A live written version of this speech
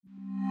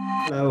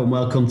Hello and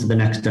welcome to the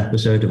next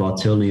episode of our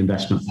Tilney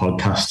Investment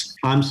Podcast.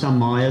 I'm Sam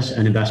Myers,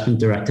 an investment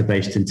director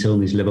based in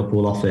Tilney's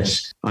Liverpool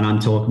office, and I'm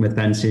talking with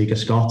Ben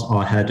Seeger-Scott,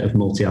 our head of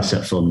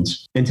multi-asset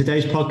funds. In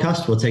today's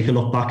podcast, we'll take a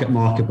look back at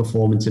market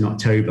performance in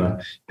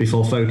October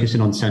before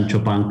focusing on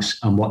central banks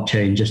and what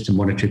changes to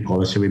monetary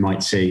policy we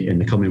might see in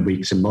the coming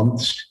weeks and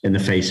months in the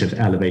face of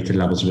elevated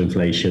levels of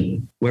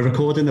inflation. We're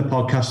recording the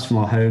podcast from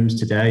our homes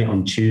today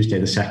on Tuesday,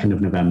 the 2nd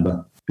of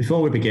November.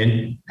 Before we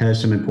begin,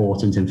 here's some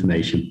important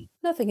information.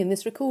 Nothing in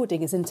this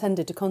recording is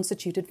intended to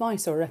constitute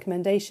advice or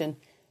recommendation,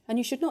 and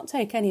you should not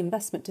take any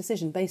investment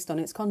decision based on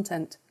its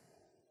content.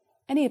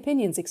 Any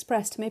opinions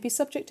expressed may be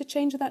subject to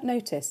change without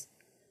notice.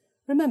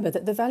 Remember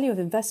that the value of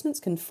investments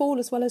can fall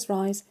as well as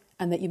rise,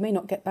 and that you may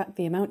not get back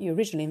the amount you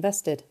originally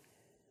invested.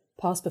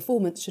 Past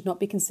performance should not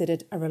be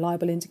considered a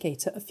reliable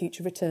indicator of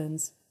future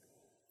returns.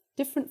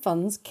 Different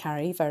funds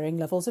carry varying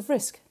levels of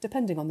risk,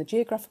 depending on the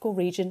geographical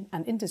region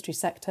and industry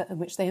sector in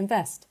which they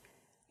invest.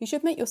 You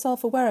should make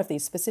yourself aware of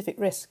these specific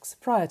risks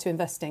prior to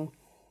investing.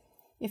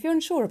 If you're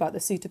unsure about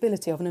the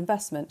suitability of an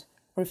investment,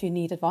 or if you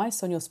need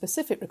advice on your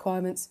specific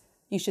requirements,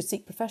 you should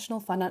seek professional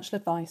financial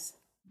advice.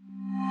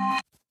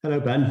 Hello,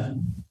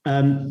 Ben.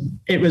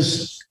 It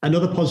was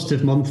another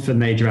positive month for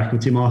major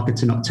equity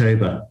markets in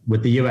October,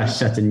 with the US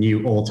setting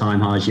new all-time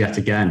highs yet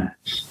again.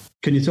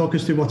 Can you talk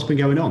us through what's been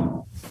going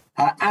on?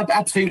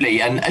 Absolutely,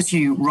 and as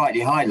you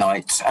rightly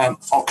highlight,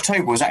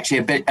 October was actually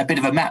a bit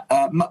of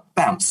a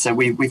bounce. So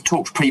we've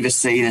talked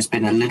previously. There's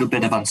been a little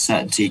bit of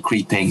uncertainty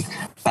creeping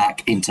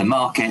back into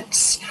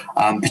markets,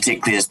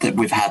 particularly as that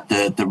we've had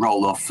the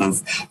roll off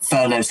of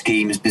furlough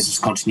schemes, business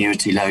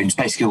continuity loans,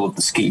 basically all of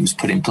the schemes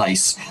put in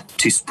place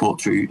to support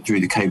through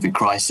the COVID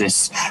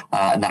crisis,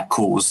 and that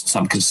caused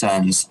some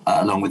concerns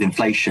along with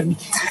inflation.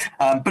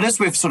 But as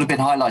we've sort of been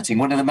highlighting,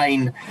 one of the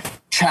main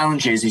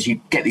challenges is you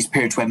get these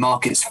periods where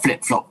markets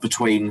flip-flop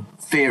between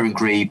fear and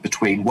greed,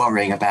 between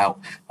worrying about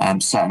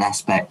certain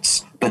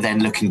aspects, but then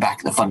looking back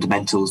at the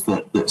fundamentals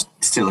that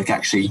still look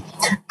actually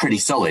pretty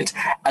solid.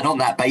 And on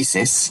that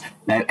basis,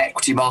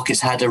 equity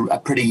markets had a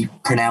pretty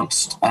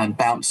pronounced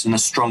bounce and a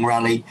strong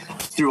rally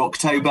through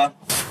October.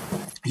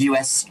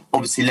 US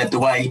obviously led the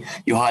way.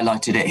 You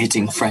highlighted it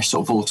hitting fresh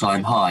sort of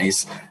all-time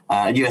highs.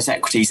 US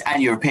equities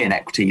and European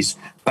equities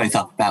both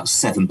up about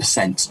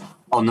 7%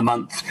 on the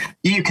month.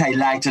 The UK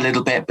lagged a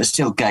little bit, but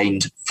still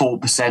gained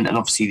 4%. And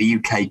obviously the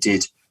UK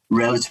did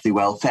relatively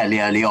well fairly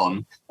early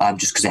on,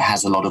 just because it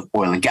has a lot of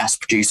oil and gas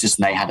producers,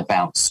 and they had a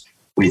bounce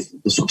with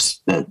the sort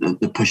of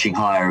the pushing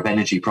higher of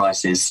energy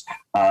prices.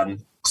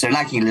 So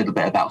lagging a little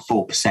bit, about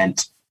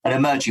 4%. And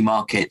emerging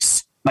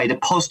markets made a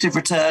positive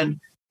return,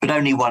 but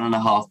only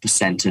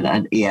 1.5%.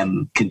 And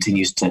EM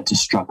continues to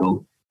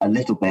struggle a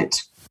little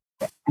bit.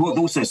 We've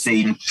also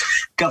seen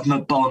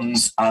government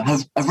bonds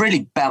have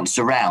really bounced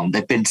around.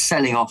 They've been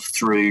selling off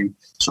through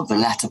sort of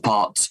the latter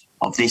part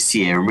of this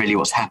year. And really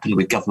what's happened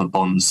with government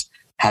bonds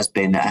has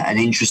been an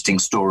interesting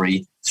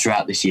story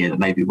throughout this year that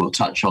maybe we'll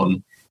touch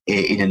on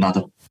in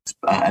another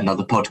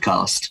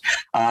podcast.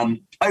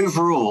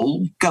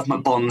 Overall,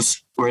 government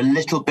bonds were a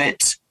little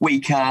bit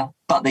weaker,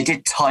 but they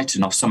did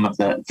tighten off some of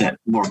the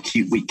more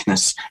acute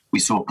weakness we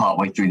saw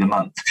partway through the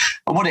month.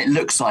 And what it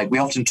looks like, we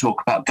often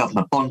talk about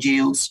government bond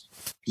yields.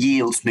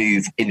 Yields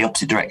move in the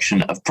opposite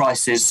direction of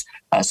prices.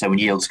 So when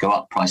yields go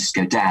up, prices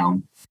go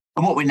down.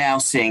 And what we're now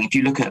seeing, if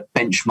you look at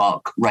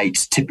benchmark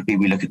rates, typically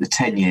we look at the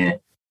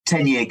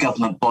 10-year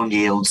government bond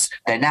yields.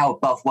 They're now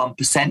above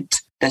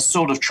 1%. They're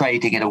sort of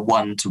trading in a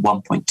 1 to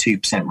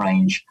 1.2%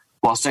 range,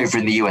 whilst over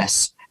in the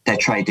US, they're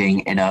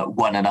trading in a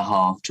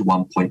 1.5 to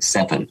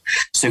 1.7.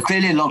 So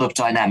clearly a lot of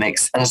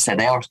dynamics. As I said,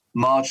 they are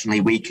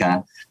marginally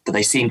weaker, but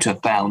they seem to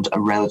have found a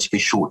relatively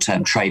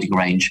short-term trading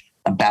range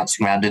and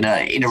bouncing around in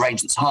a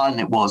range that's higher than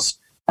it was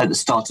at the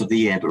start of the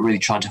year, but really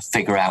trying to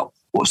figure out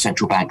what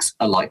central banks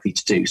are likely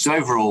to do. So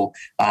overall,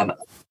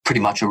 pretty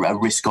much a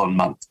risk-on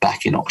month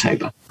back in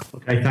October.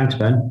 Okay, thanks,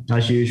 Ben.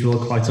 As usual,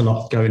 quite a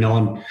lot going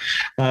on.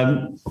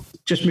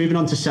 Just moving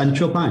on to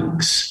central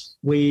banks.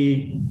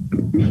 We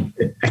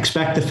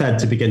expect the Fed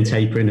to begin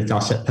tapering its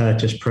asset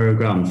purchase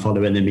program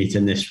following the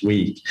meeting this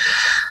week.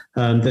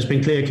 There's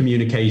been clear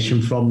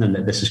communication from them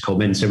that this is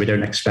coming, so we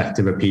don't expect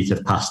a repeat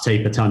of past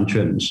taper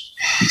tantrums.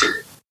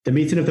 The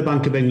meeting of the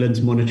Bank of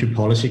England's Monetary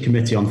Policy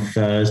Committee on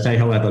Thursday,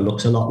 however,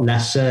 looks a lot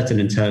less certain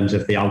in terms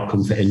of the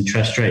outcome for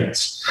interest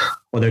rates,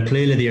 although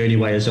clearly the only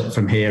way is up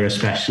from here,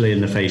 especially in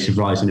the face of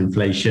rising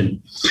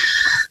inflation.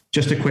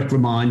 Just a quick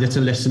reminder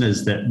to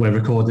listeners that we're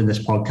recording this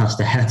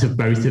podcast ahead of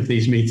both of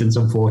these meetings,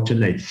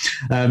 unfortunately.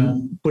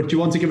 But do you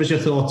want to give us your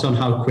thoughts on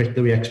how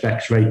quickly we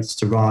expect rates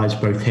to rise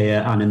both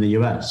here and in the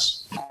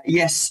US?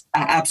 Yes,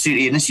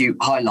 absolutely. And as you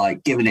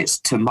highlight, given it's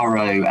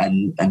tomorrow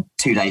and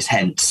 2 days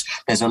hence,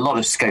 there's a lot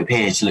of scope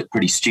here to look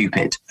pretty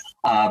stupid.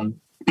 But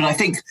I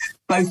think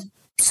both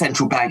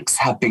central banks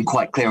have been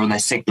quite clear on their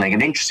signalling.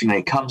 And interestingly,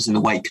 it comes in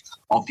the wake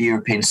of the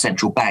European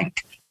Central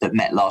Bank that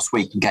met last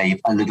week and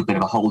gave a little bit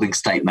of a holding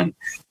statement.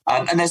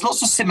 And there's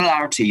lots of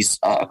similarities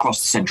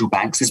across the central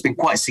banks. There's been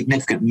quite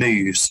significant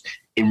moves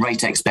in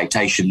rate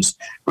expectations.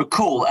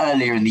 Recall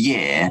earlier in the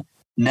year,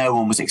 no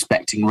one was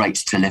expecting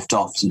rates to lift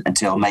off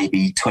until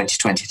maybe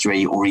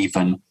 2023 or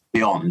even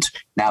beyond.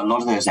 Now, a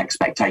lot of those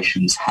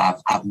expectations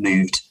have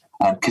moved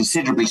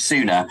considerably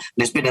sooner. And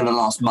it's been in the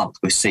last month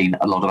we've seen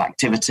a lot of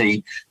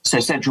activity. So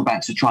central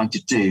banks are trying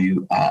to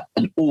do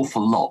an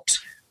awful lot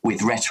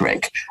with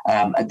rhetoric.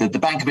 The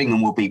Bank of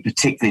England will be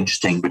particularly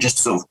interesting, but just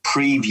to sort of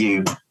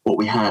preview what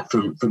we had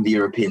from the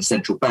European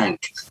Central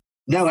Bank.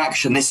 No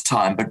action this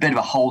time, but a bit of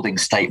a holding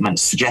statement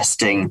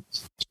suggesting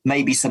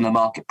maybe some of the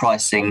market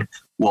pricing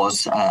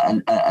was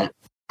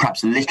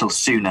perhaps a little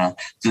sooner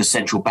than the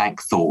central bank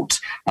thought.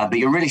 But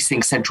you're really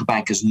seeing central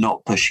bankers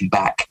not pushing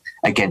back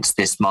against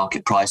this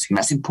market pricing.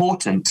 That's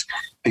important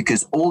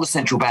because all the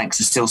central banks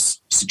are still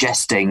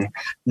suggesting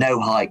no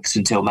hikes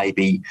until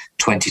maybe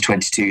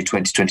 2022,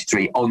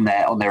 2023 on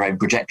their own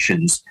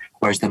projections,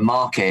 whereas the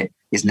market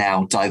is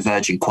now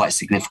diverging quite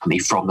significantly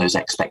from those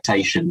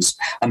expectations.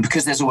 And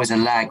because there's always a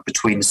lag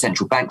between the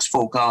central bank's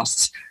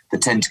forecasts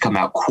that tend to come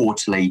out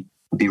quarterly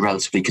and be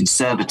relatively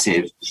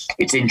conservative,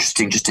 it's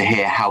interesting just to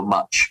hear how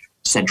much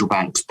central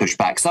banks push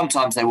back.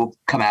 Sometimes they will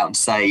come out and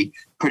say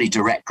pretty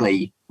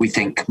directly, we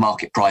think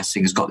market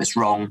pricing has got this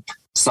wrong.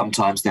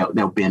 Sometimes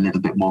they'll be a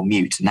little bit more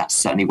mute, and that's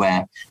certainly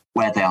where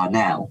they are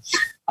now.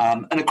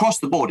 And across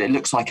the board, it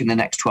looks like in the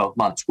next 12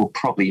 months, we'll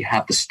probably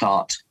have the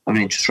start of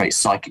an interest rate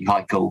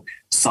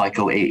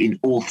cycle in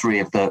all three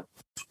of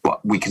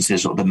what we consider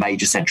sort of the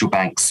major central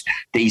banks,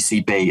 the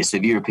ECB, so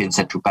the European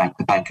Central Bank,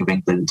 the Bank of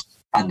England,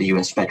 and the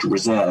US Federal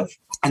Reserve.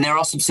 And there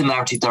are some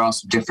similarities, there are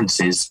some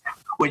differences.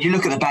 When you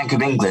look at the Bank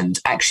of England,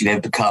 actually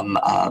they've become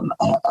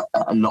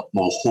a lot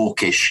more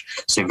hawkish,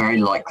 so very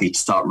likely to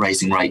start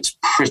raising rates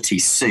pretty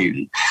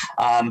soon.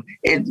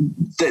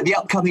 The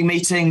upcoming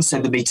meeting, so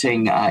the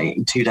meeting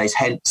in 2 days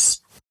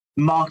hence,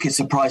 market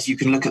surprise, you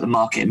can look at the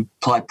market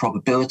implied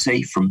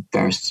probability from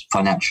various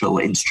financial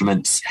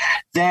instruments.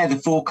 There, the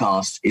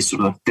forecast is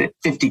sort of a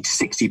 50 to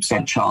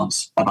 60%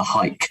 chance of a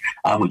hike,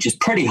 which is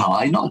pretty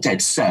high, not dead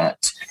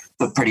cert,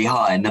 but pretty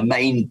high. And the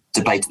main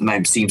debate at the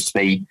moment seems to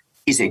be,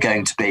 is it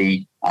going to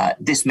be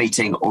this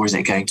meeting or is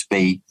it going to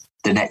be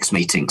the next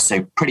meeting?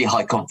 So pretty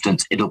high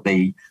confidence it'll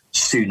be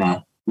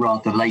sooner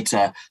rather than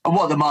later. And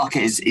what the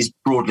market is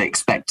broadly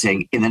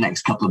expecting in the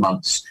next couple of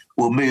months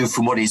will move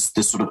from what is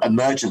the sort of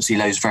emergency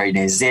lows very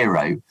near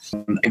zero.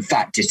 In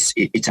fact,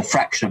 it's a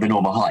fraction of a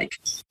normal hike.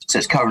 So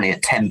it's currently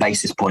at 10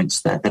 basis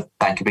points, the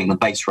Bank of England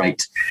base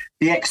rate.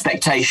 The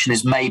expectation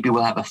is maybe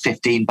we'll have a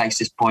 15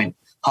 basis point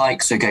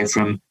hike, so go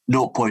from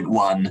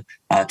 0.1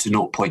 to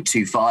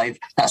 0.25.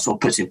 That sort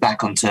of puts it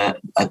back onto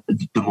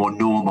the more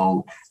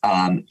normal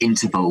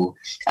interval.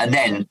 And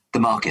then the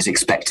market is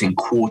expecting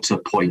quarter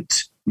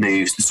point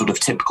moves, the sort of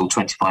typical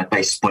 25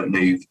 basis point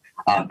move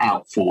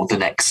out for the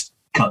next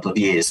couple of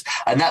years.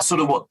 And that's sort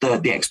of what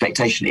the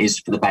expectation is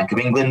for the Bank of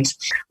England.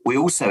 We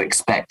also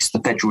expect the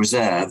Federal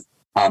Reserve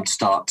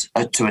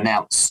to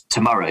announce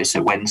tomorrow,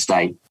 so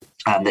Wednesday,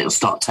 it'll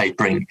start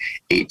tapering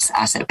its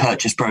asset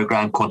purchase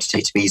program,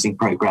 quantitative easing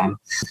program.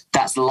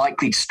 That's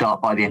likely to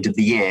start by the end of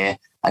the year.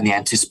 And the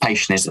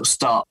anticipation is it'll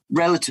start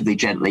relatively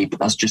gently, but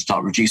that's just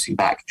start reducing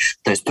back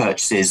those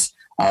purchases.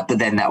 But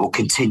then that will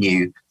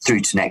continue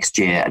through to next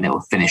year, and it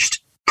will finish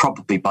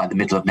probably by the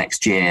middle of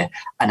next year.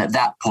 And at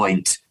that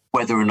point,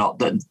 whether or not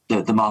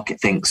the market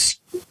thinks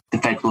the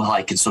Fed will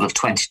hike in sort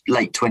of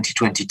late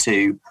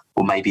 2022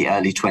 or maybe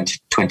early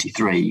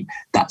 2023,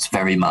 that's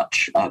very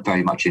much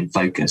in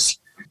focus.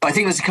 But I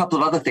think there's a couple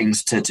of other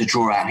things to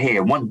draw out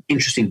here. One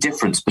interesting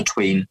difference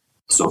between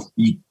sort of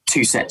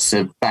two sets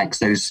of banks,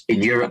 those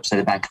in Europe, so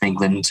the Bank of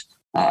England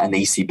and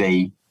the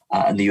ECB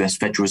and the US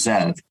Federal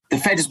Reserve. The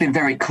Fed has been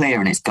very clear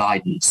in its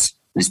guidance.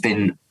 It's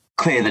been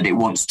clear that it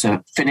wants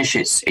to finish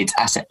its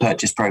asset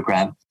purchase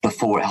program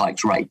before it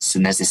hikes rates.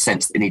 And there's this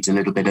sense that it needs a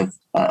little bit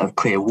of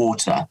clear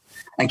water.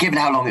 And given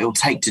how long it will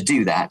take to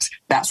do that,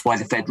 that's why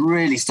the Fed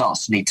really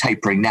starts to need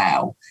tapering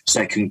now,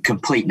 so it can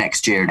complete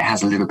next year and it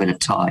has a little bit of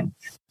time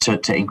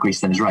to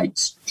increase those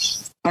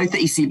rates. Both the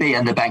ECB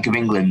and the Bank of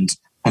England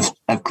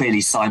have clearly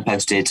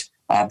signposted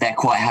they're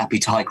quite happy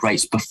to hike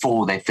rates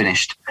before they've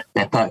finished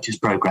their purchase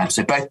program.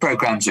 So both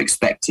programs are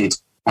expected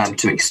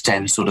to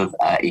extend sort of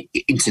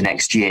into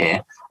next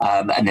year.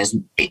 And there's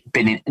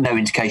been no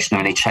indication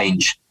of any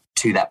change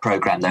to that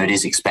program, though it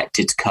is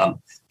expected to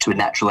come to a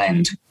natural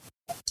end.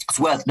 It's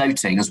worth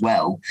noting as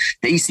well,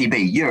 the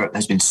ECB, Europe,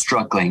 has been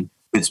struggling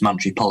with its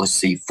monetary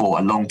policy for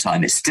a long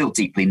time. It's still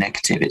deeply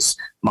negative. It's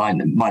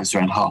minus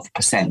around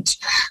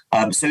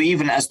 0.5%. So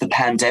even as the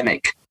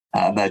pandemic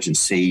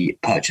emergency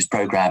purchase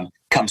program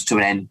comes to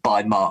an end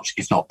by March,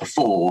 if not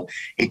before,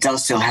 it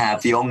does still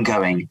have the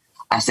ongoing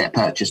asset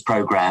purchase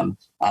program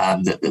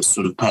that's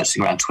sort of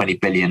purchasing around 20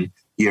 billion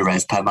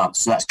euros per month.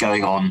 So that's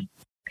going on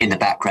in the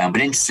background.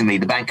 But interestingly,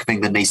 the Bank of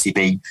England and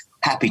ECB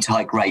happy to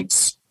hike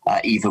rates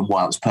even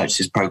while its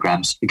purchases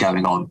programs are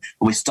going on. And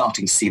we're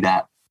starting to see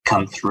that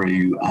come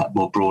through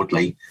more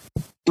broadly.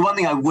 The one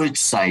thing I would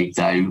say,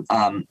 though,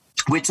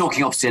 we're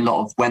talking obviously a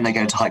lot of when they're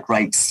going to hike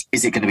rates.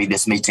 Is it going to be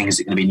this meeting? Is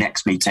it going to be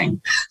next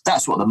meeting?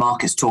 That's what the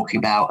market's talking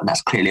about, and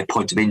that's clearly a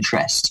point of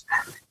interest.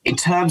 In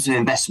terms of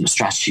investment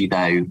strategy,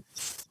 though,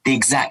 The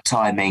exact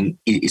timing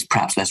is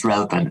perhaps less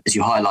relevant, as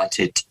you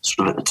highlighted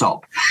sort of at the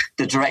top.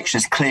 The direction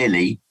is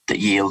clearly that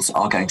yields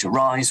are going to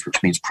rise,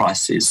 which means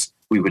prices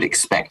we would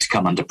expect to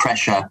come under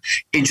pressure.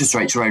 Interest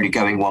rates are only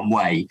going one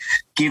way.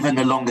 Given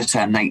the longer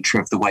term nature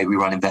of the way we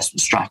run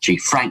investment strategy,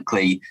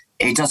 frankly,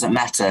 it doesn't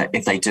matter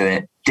if they do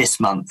it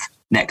this month,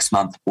 next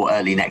month, or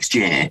early next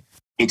year.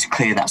 It's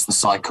clear that's the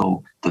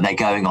cycle that they're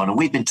going on. And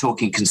we've been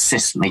talking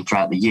consistently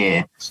throughout the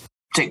year,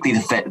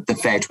 particularly the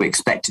Fed, we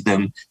expected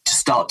them to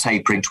start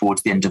tapering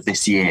towards the end of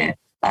this year.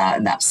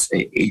 And that's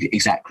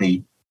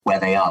exactly where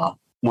they are.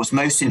 What's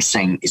most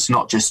interesting is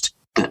not just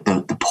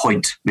the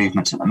point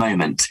movement at the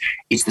moment,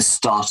 it's the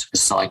start of the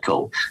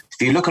cycle.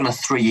 If you look on a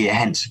 3-year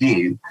hence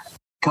view,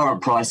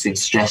 current pricing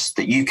suggests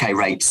that UK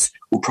rates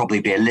will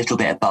probably be a little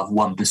bit above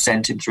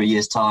 1% in 3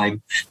 years'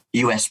 time,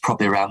 US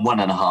probably around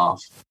 1.5%,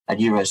 and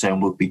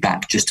Eurozone will be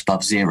back just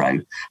above 0.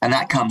 And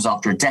that comes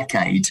after a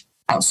decade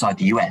outside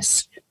the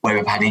US, where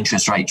we've had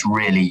interest rates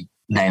really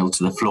nailed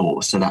to the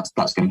floor. So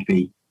that's going to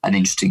be an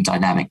interesting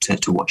dynamic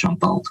to watch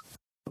unfold.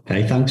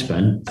 Okay, thanks,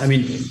 Ben. I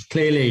mean,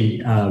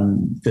 clearly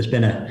there's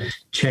been a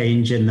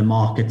change in the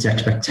market's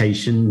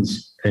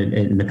expectations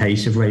in the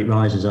pace of rate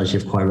rises, as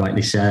you've quite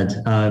rightly said.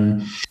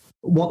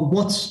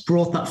 What's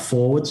brought that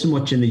forward so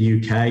much in the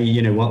UK?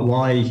 You know,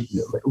 why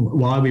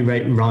are we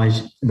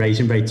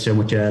raising rates so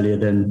much earlier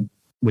than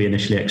we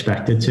initially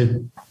expected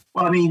to?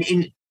 Well, I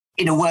mean,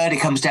 in a word, it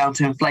comes down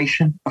to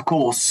inflation. Of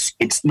course,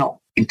 it's not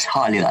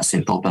entirely that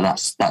simple, but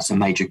that's a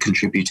major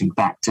contributing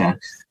factor.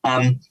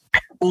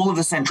 All of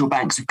the central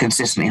banks have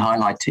consistently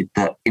highlighted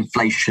that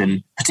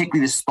inflation,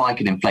 particularly the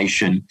spike in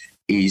inflation,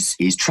 is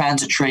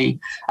transitory.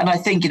 And I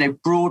think,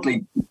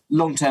 broadly,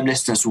 long-term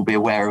listeners will be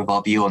aware of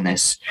our view on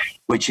this,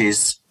 which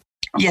is,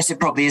 yes, it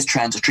probably is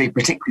transitory,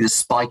 particularly the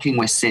spiking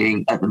we're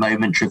seeing at the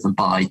moment, driven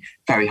by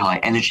very high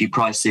energy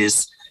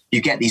prices.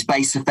 You get these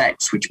base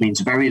effects, which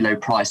means very low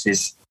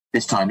prices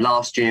this time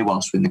last year,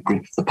 whilst we're in the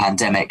grip of the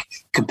pandemic,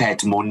 compared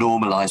to more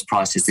normalised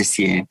prices this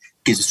year,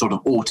 gives a sort of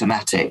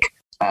automatic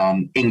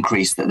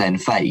increase that then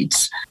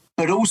fades.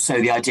 But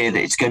also the idea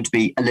that it's going to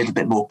be a little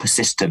bit more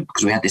persistent,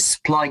 because we had this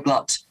supply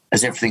glut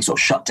as everything sort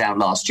of shut down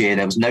last year.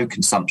 There was no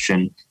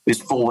consumption. It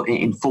was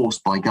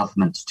enforced by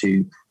governments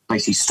to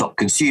basically stop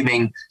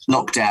consuming,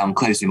 lockdown,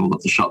 closing all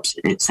of the shops,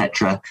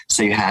 etc.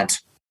 So you had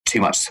too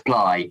much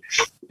supply.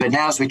 But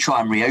now as we try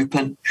and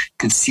reopen,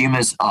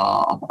 consumers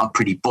are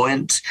pretty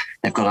buoyant.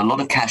 They've got a lot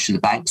of cash in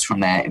the banks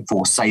from their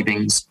enforced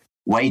savings.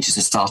 Wages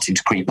are starting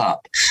to creep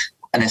up.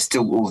 And there's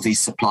still all these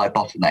supply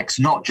bottlenecks,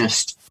 not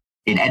just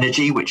in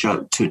energy, which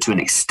are to an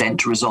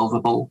extent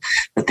resolvable,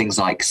 but things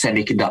like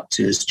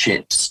semiconductors,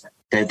 chips.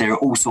 There are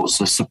all sorts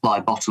of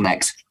supply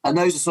bottlenecks. And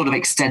those are sort of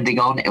extending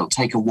on. It'll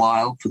take a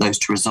while for those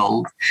to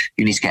resolve.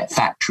 You need to get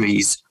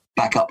factories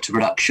back up to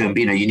production.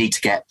 You need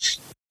to get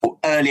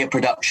earlier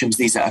productions.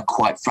 These are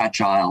quite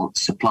fragile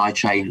supply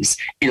chains.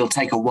 It'll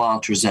take a while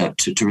to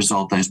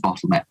resolve those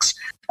bottlenecks.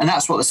 And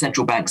that's what the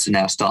central banks are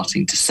now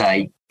starting to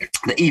say,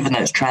 that even though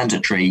it's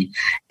transitory,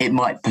 it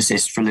might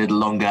persist for a little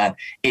longer.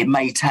 It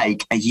may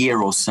take a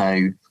year or so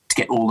to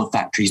get all the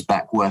factories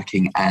back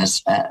working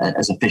as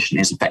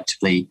efficiently, as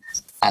effectively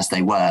as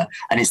they were.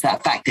 And it's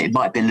that fact that it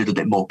might be a little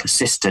bit more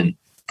persistent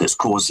that's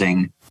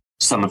causing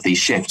some of these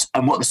shifts.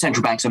 And what the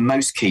central banks are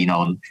most keen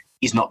on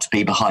is not to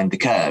be behind the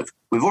curve.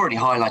 We've already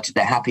highlighted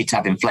they're happy to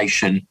have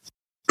inflation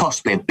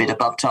possibly a bit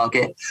above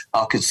target.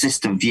 Our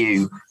consistent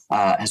view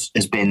has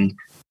been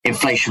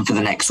inflation for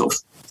the next sort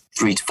of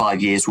 3 to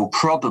 5 years will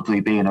probably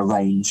be in a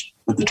range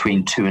of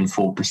between 2% and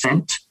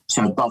 4%.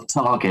 So above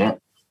target,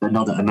 but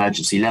not at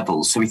emergency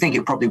levels. So we think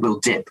it probably will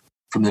dip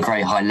from the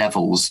very high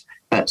levels,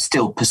 but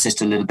still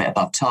persist a little bit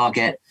above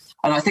target.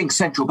 And I think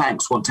central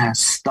banks want to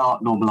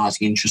start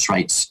normalising interest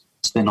rates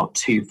so they're not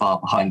too far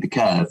behind the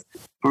curve.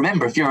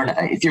 Remember, if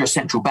you're a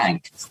central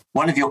bank,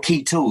 one of your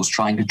key tools to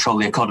try and control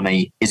the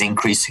economy is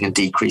increasing and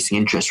decreasing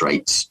interest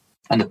rates.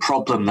 And the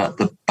problem that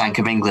the Bank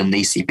of England and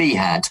the ECB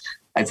had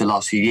over the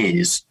last few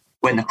years,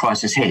 when the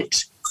crisis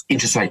hit,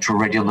 interest rates were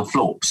already on the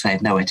floor, so they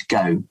had nowhere to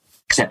go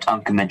except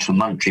unconventional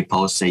monetary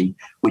policy,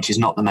 which is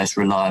not the most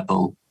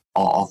reliable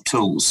of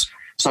tools.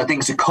 So I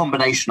think it's a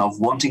combination of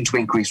wanting to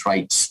increase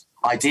rates,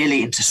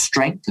 ideally into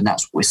strength, and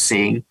that's what we're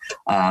seeing,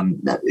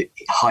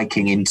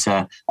 hiking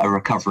into a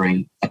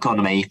recovering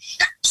economy.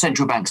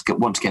 Central banks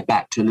want to get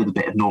back to a little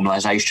bit of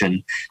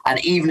normalisation.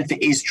 And even if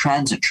it is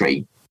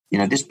transitory,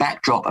 this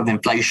backdrop of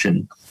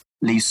inflation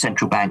leaves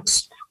central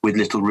banks with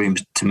little room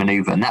to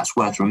manoeuvre. And that's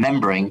worth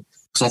remembering,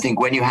 because I think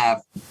when you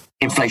have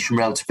inflation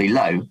relatively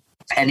low,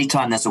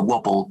 anytime there's a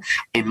wobble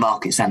in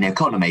markets and the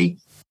economy,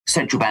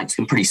 central banks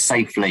can pretty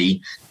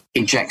safely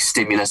inject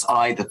stimulus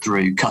either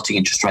through cutting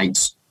interest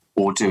rates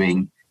or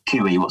doing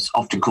QE, what's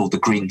often called the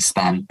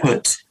Greenspan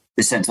put,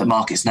 the sense that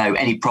markets know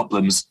any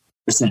problems,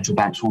 the central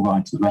banks will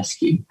ride to the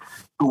rescue.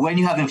 But when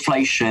you have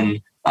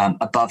inflation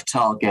above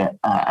target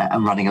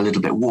and running a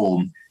little bit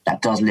warm,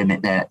 that does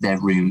limit their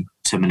room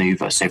to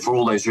manoeuvre. So for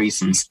all those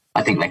reasons,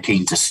 I think they're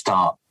keen to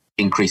start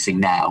increasing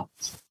now.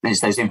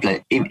 There's those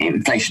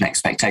inflation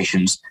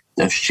expectations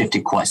that have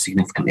shifted quite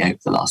significantly over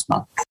the last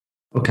month.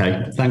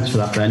 Okay, thanks for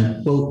that,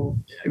 Ben. Well,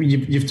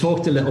 you've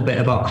talked a little bit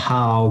about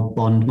how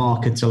bond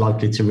markets are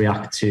likely to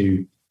react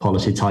to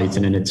policy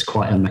tightening. It's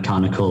quite a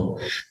mechanical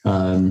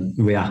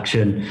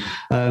reaction.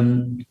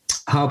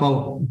 How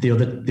about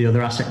the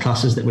other asset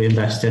classes that we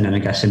invest in, and I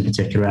guess in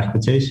particular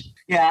equities?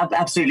 Yeah,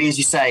 absolutely. As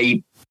you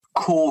say,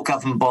 core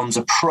government bonds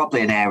are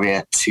probably an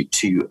area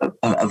to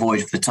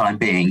avoid for the time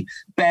being,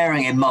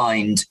 bearing in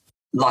mind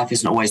life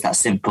isn't always that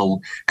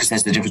simple because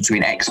there's the difference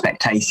between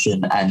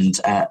expectation and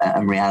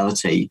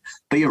reality.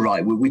 But you're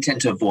right, we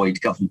tend to avoid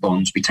government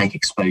bonds. We take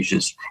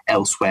exposures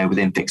elsewhere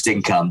within fixed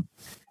income.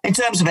 In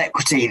terms of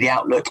equity, the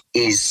outlook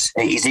is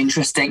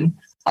interesting.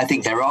 I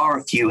think there are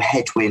a few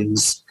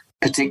headwinds,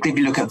 particularly if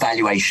you look at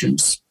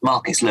valuations.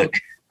 Markets look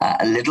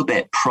a little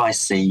bit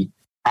pricey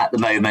at the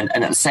moment,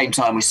 and at the same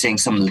time, we're seeing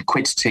some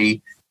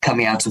liquidity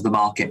coming out of the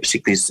market,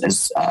 particularly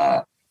as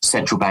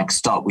central banks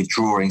start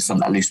withdrawing some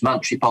of that loose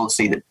monetary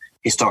policy that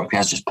historically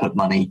has just put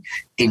money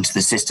into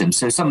the system.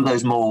 So some of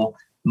those more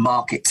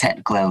market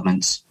technical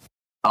elements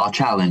are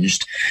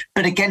challenged.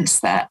 But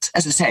against that,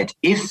 as I said,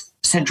 if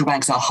central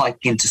banks are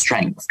hiking into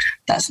strength,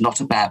 that's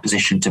not a bad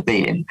position to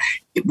be in.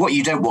 What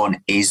you don't want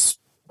is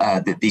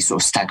these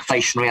sort of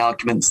stagflationary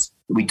arguments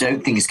that we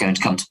don't think is going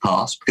to come to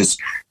pass because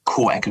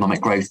core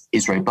economic growth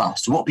is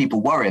robust. What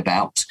people worry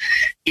about,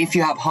 if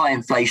you have high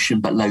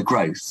inflation but low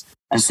growth,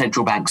 and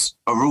central banks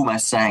are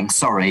almost saying,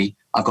 sorry,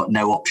 I've got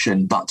no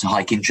option but to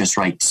hike interest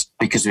rates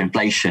because of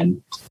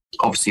inflation,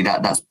 obviously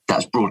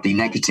that's broadly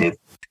negative.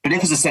 But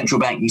if as a central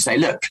bank you say,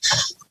 look,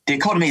 the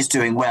economy is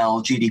doing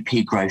well,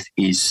 GDP growth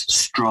is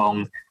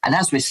strong, and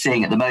as we're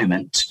seeing at the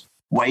moment,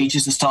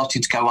 wages are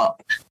starting to go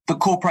up, but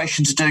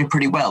corporations are doing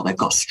pretty well. They've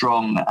got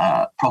strong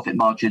profit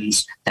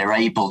margins. They're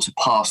able to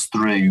pass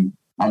through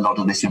a lot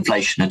of this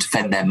inflation and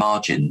defend their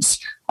margins.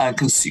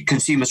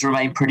 Consumers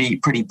remain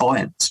pretty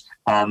buoyant.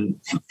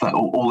 For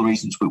all the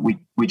reasons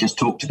we just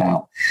talked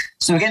about.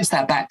 So against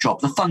that backdrop,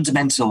 the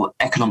fundamental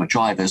economic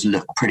drivers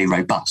look pretty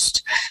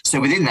robust.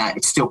 So within that,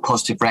 it's still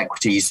positive for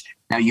equities.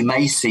 Now, you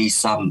may see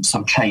some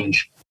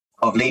change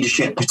of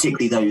leadership,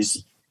 particularly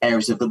those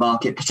areas of the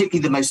market,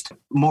 particularly the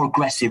more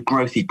aggressive,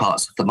 growthy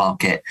parts of the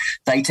market.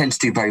 They tend to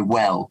do very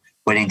well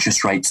when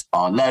interest rates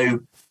are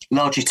low.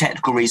 Largely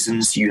technical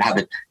reasons, you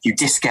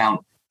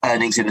discount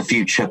earnings in the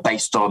future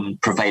based on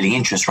prevailing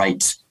interest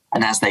rates,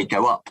 and as they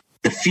go up,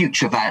 the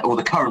future value or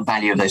the current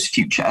value of those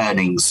future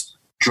earnings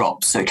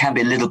drops. So it can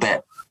be a little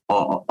bit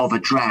of a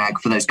drag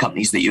for those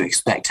companies that you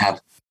expect to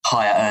have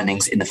higher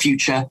earnings in the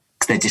future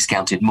because they're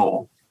discounted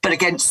more. But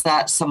against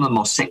that, some of the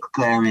more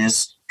cyclical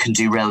areas can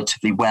do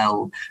relatively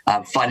well.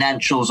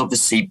 Financials,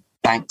 obviously,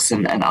 banks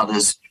and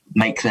others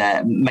make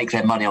their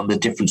money on the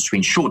difference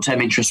between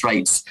short-term interest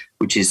rates,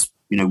 which is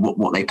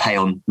what they pay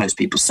on most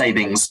people's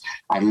savings,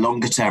 and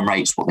longer-term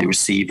rates, what they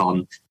receive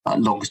on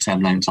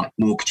longer-term loans like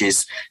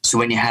mortgages. So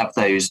when you have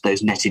those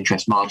net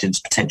interest margins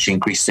potentially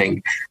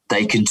increasing,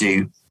 they can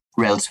do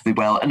relatively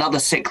well. And other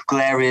cyclical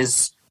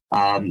areas,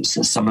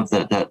 so some of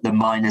the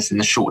miners in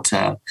the short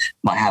term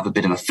might have a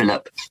bit of a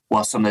fill-up,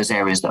 while some of those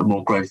areas that are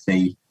more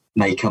growthy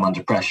may come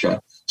under pressure.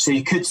 So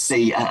you could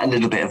see a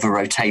little bit of a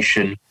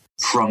rotation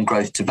from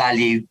growth to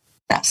value.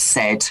 That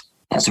said,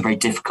 that's a very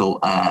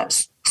difficult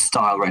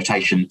style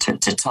rotation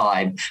to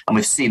time, and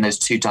we've seen those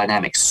two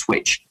dynamics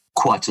switch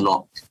quite a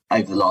lot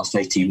over the last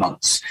 18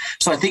 months.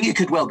 So I think it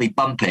could well be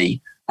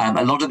bumpy.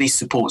 A lot of these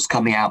supports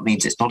coming out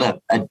means it's not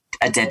a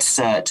dead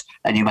cert,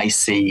 and you may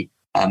see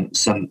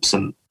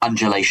some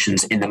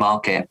undulations in the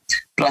market.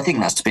 But I think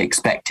that's to be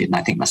expected, and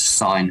I think that's a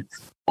sign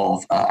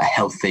of a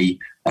healthy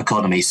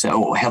economy,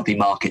 or healthy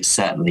markets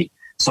certainly.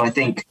 So I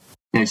think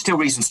still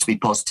reasons to be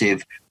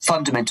positive.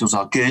 Fundamentals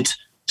are good.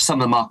 Some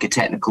of the market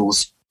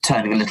technicals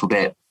turning a little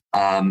bit,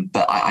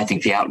 but I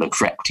think the outlook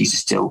for equities is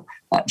still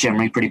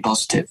generally pretty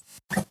positive.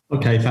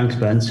 Okay, thanks,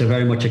 Ben. So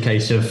very much a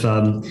case of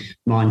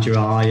mind your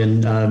eye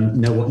and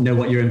know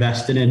what you're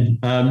investing in.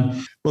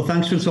 Well,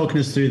 thanks for talking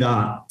us through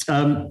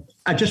that.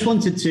 I just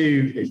wanted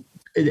to,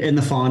 in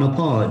the final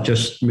part,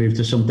 just move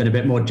to something a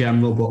bit more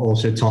general, but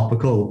also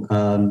topical.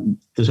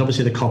 There's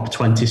obviously the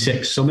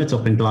COP26 summit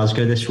up in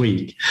Glasgow this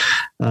week.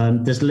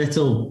 There's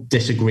little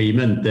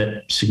disagreement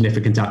that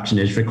significant action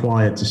is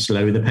required to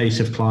slow the pace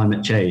of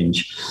climate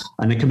change,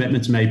 and the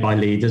commitments made by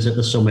leaders at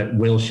the summit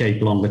will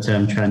shape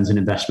longer-term trends in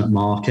investment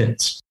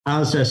markets.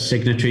 As a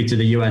signatory to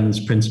the UN's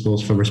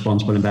Principles for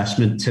Responsible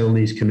Investment,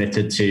 Tilney's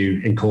committed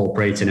to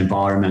incorporating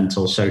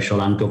environmental,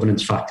 social and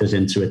governance factors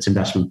into its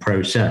investment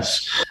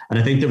process. And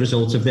I think the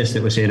result of this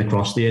that we're seeing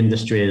across the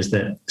industry is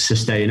that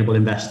sustainable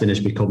investing is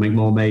becoming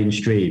more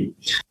mainstream.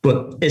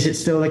 But is it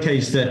still the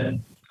case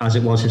that, as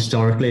it was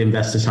historically,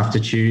 investors have to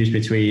choose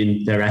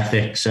between their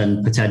ethics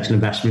and potential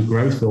investment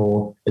growth,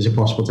 or is it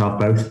possible to have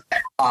both?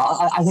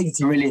 I think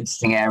it's a really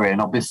interesting area,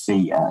 and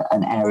obviously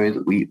an area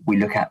that we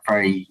look at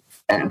very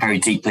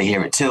deeply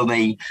here at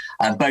Tilney,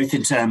 both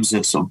in terms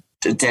of sort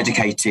of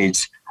dedicated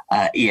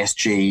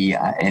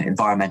ESG,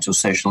 environmental,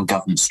 social and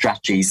governance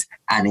strategies,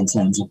 and in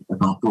terms of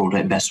our broader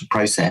investment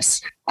process.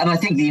 And I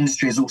think the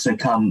industry has also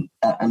come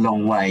a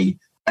long way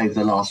over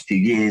the last few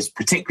years,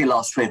 particularly the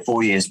last 3 or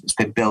 4 years. It's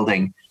been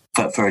building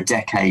for a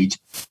decade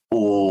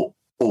or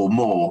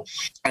more.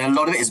 And a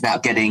lot of it is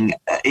about getting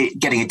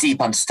a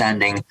deep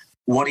understanding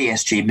what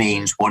ESG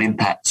means, what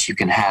impacts you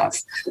can have.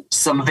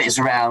 Some of it is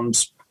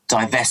around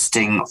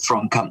divesting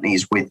from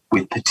companies with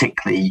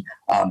particularly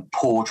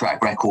poor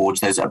track records,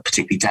 those that are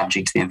particularly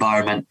damaging to the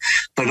environment.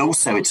 But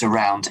also it's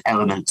around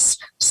elements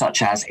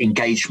such as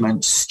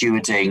engagement,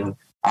 stewarding,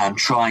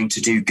 trying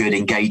to do good,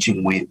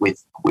 engaging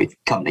with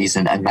companies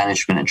and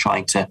management, and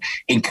trying to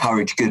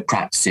encourage good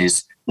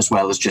practices, as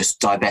well as just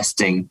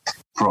divesting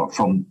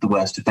from the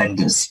worst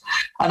offenders.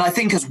 And I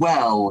think as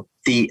well,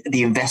 the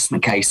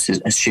investment case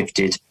has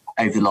shifted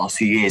over the last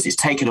few years. It's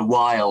taken a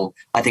while,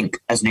 I think,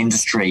 as an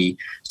industry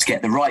to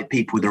get the right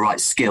people with the right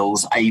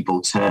skills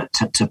able to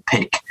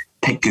pick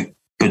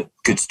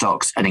good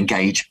stocks and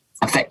engage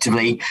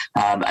effectively.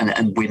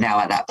 And we're now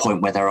at that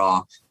point where there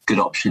are good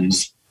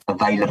options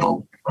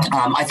available.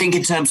 I think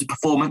in terms of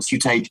performance, you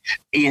take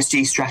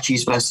ESG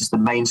strategies versus the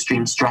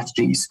mainstream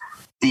strategies.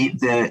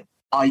 The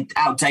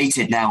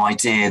outdated now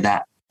idea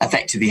that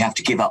effectively you have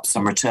to give up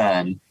some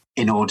return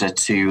in order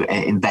to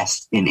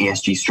invest in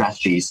ESG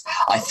strategies,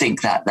 I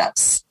think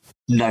that's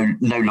no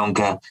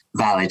longer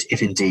valid,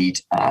 if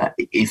indeed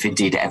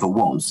it ever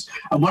was.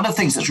 And one of the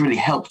things that's really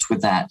helped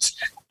with that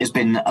has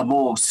been a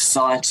more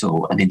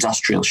societal and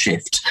industrial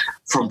shift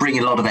from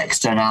bringing a lot of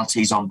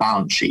externalities on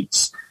balance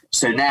sheets.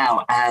 So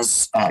now,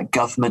 as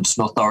governments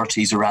and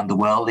authorities around the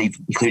world,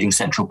 including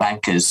central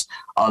bankers,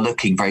 are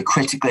looking very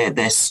critically at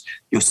this,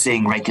 you're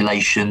seeing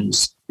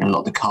regulations and a lot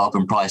of the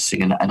carbon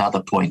pricing and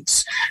other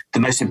points.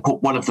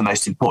 One of the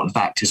most important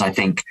factors, I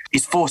think,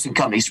 is forcing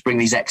companies to bring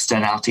these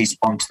externalities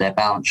onto their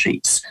balance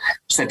sheets.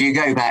 So if you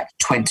go back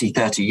 20,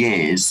 30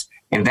 years,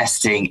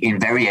 investing in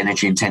very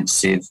energy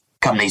intensive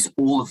companies,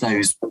 all of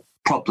those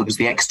problems,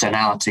 the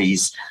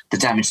externalities, the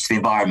damage to the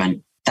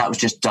environment, that was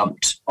just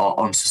dumped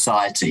on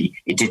society.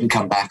 It didn't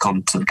come back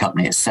onto the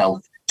company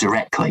itself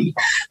directly.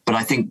 But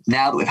I think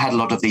now that we've had a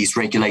lot of these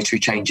regulatory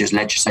changes,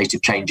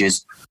 legislative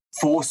changes,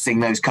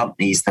 forcing those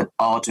companies that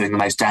are doing the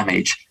most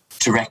damage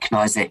to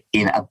recognize it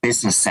in a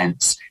business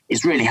sense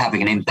is really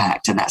having an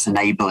impact. And that's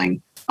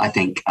enabling, I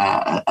think,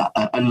 a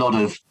lot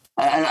of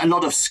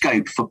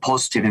scope for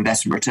positive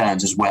investment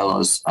returns, as well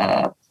as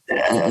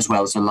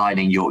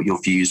aligning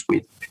your views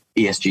with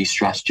ESG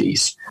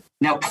strategies.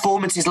 Now,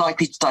 performance is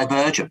likely to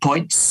diverge at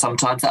points.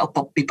 Sometimes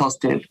that'll be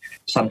positive,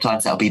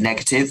 sometimes that'll be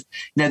negative.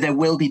 Now, there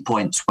will be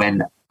points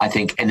when I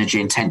think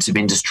energy-intensive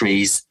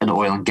industries and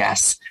oil and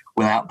gas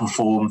will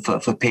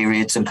outperform for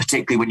periods, and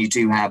particularly when you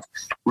do have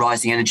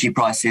rising energy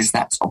prices,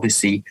 that's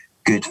obviously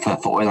good for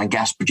oil and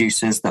gas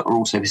producers that are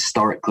also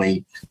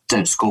historically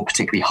don't score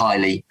particularly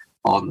highly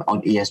on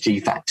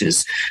ESG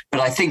factors.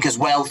 But I think as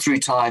well, through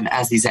time,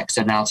 as these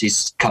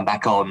externalities come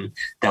back on,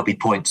 there'll be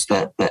points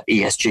that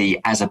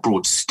ESG as a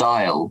broad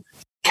style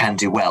can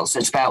do well. So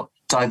it's about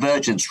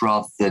divergence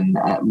rather than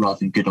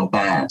good or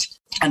bad.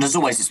 And as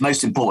always, it's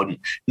most important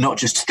not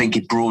just to think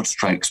in broad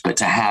strokes, but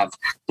to have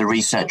the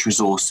research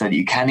resource so that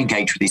you can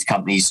engage with these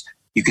companies.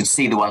 You can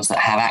see the ones that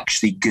have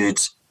actually good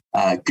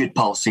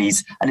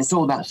policies. And it's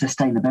all about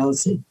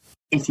sustainability.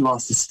 If you are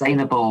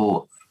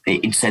sustainable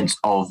in sense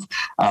of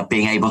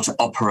being able to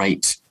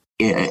operate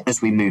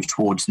as we move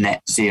towards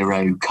net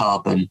zero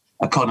carbon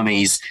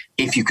economies,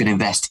 if you can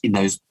invest in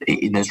those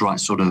right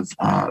sort of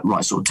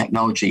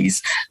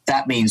technologies,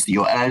 that means that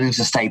your earnings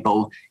are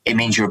stable. It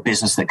means you're a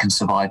business that can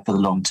survive for the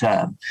long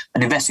term.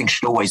 And investing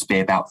should always be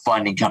about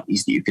finding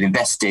companies that you can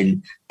invest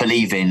in,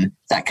 believe in,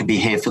 that can be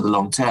here for the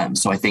long term.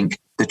 So I think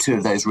the two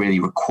of those really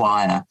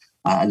require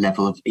a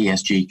level of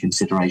ESG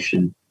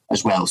consideration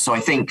as well. So I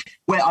think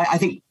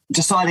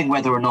deciding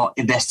whether or not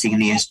investing in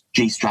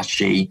ESG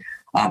strategy,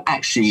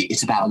 actually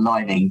it's about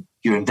aligning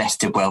your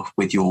invested wealth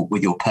with your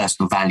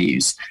personal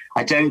values.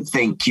 I don't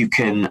believe you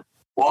can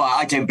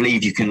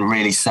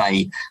really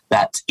say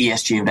that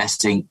ESG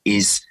investing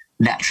is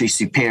naturally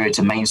superior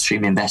to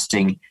mainstream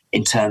investing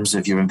in terms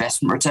of your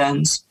investment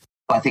returns.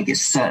 But I think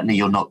it's certainly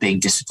you're not being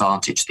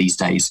disadvantaged these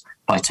days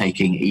by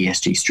taking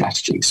ESG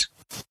strategies.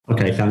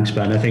 Okay, thanks,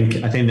 Ben. I think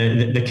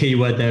the key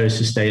word there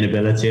is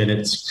sustainability, and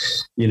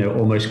it's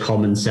almost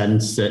common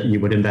sense that you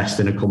would invest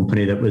in a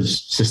company that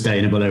was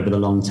sustainable over the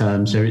long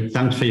term. So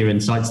thanks for your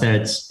insights there.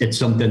 It's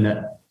something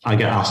that I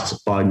get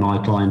asked by my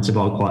clients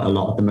about quite a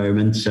lot at the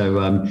moment. So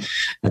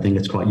I think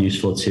it's quite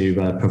useful to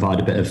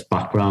provide a bit of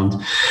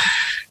background.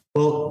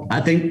 Well,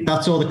 I think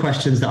that's all the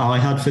questions that I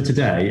had for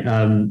today.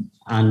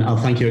 And I'll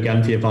thank you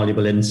again for your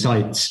valuable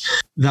insights.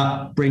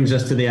 That brings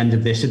us to the end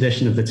of this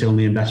edition of the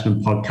Tilney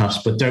Investment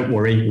Podcast. But don't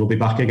worry, we'll be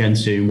back again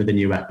soon with a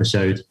new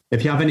episode.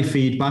 If you have any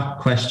feedback,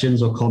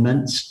 questions or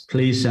comments,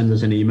 please send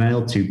us an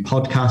email to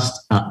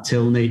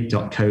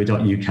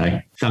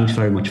podcast@tilney.co.uk. Thanks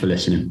very much for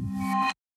listening.